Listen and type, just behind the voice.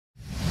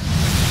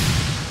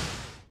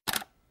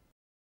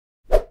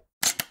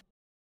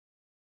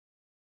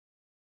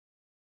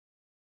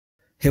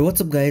Hey,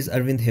 what's up guys,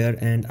 Arvind here,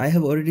 and I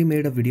have already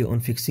made a video on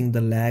fixing the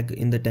lag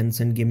in the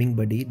Tencent Gaming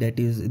Buddy, that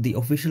is the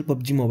official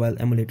PUBG Mobile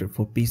Emulator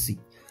for PC.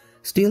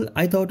 Still,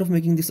 I thought of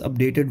making this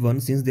updated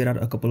one since there are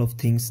a couple of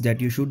things that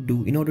you should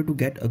do in order to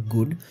get a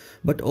good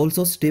but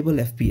also stable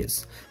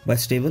FPS. By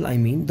stable I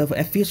mean the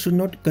FPS should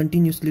not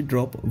continuously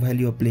drop while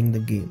you are playing the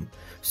game.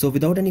 So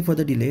without any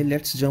further delay,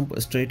 let's jump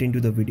straight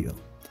into the video.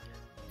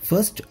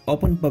 First,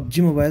 open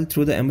PUBG Mobile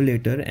through the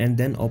emulator and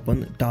then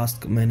open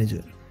Task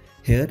Manager.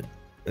 Here,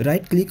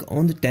 right click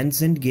on the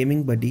Tencent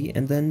Gaming Buddy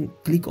and then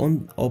click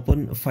on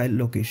Open File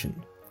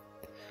Location.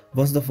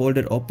 Once the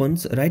folder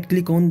opens, right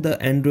click on the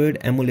Android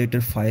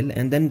emulator file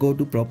and then go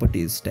to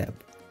Properties tab.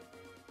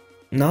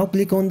 Now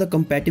click on the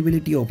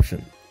Compatibility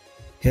option.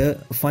 Here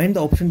find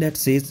the option that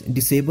says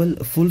Disable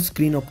Full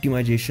Screen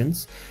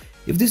Optimizations.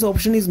 If this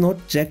option is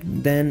not checked,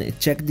 then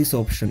check this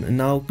option.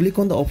 Now click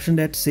on the option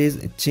that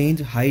says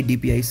Change High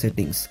DPI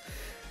Settings.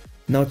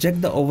 Now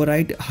check the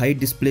Override High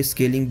Display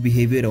Scaling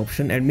Behavior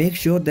option and make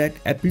sure that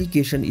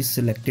Application is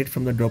selected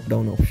from the drop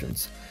down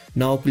options.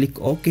 Now click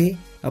OK,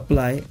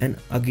 apply, and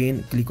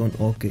again click on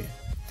OK.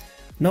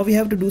 Now we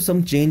have to do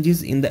some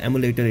changes in the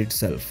emulator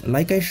itself.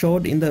 Like I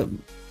showed in the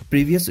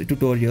previous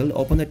tutorial,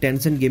 open the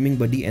Tencent Gaming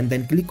Buddy and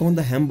then click on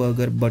the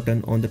hamburger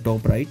button on the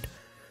top right.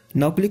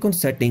 Now click on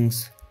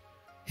Settings.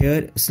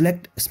 Here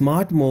select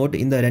Smart Mode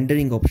in the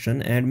rendering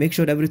option and make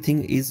sure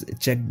everything is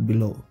checked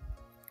below.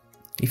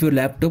 If your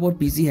laptop or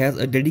PC has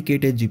a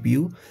dedicated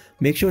GPU,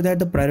 make sure that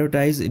the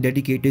Prioritize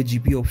Dedicated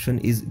GPU option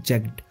is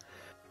checked.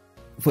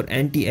 For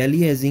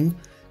anti-aliasing,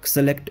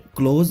 select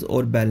Close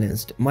or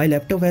Balanced. My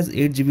laptop has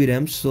 8GB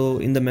RAM, so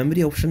in the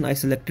memory option I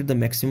selected the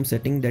maximum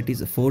setting, that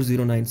is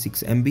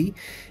 4096 MB.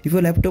 If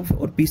your laptop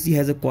or PC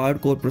has a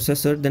quad-core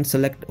processor, then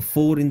select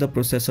 4 in the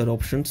processor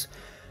options.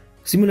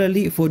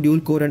 Similarly, for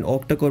dual-core and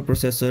octa-core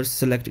processors,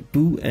 select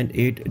 2 and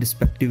 8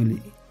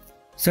 respectively.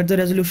 Set the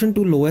resolution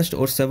to lowest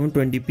or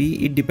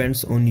 720p, it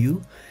depends on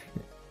you.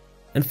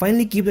 And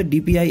finally keep the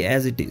DPI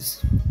as it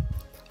is.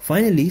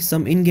 Finally,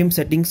 some in-game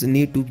settings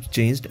need to be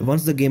changed.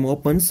 Once the game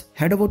opens,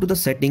 head over to the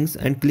settings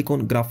and click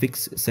on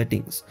graphics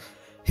settings.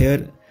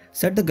 Here,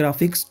 set the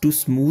graphics to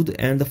smooth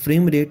and the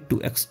frame rate to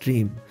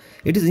extreme.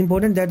 It is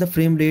important that the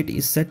frame rate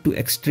is set to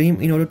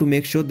extreme in order to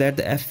make sure that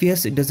the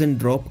FPS doesn't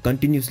drop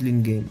continuously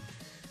in game.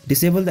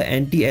 Disable the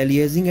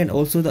anti-aliasing and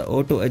also the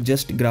auto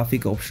adjust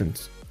graphic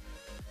options.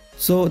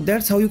 So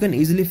that's how you can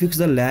easily fix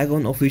the lag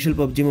on official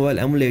PUBG Mobile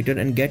Emulator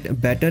and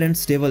get better and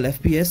stable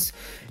FPS.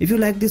 If you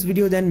like this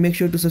video, then make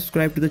sure to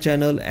subscribe to the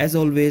channel. As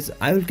always,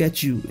 I will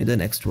catch you in the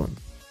next one.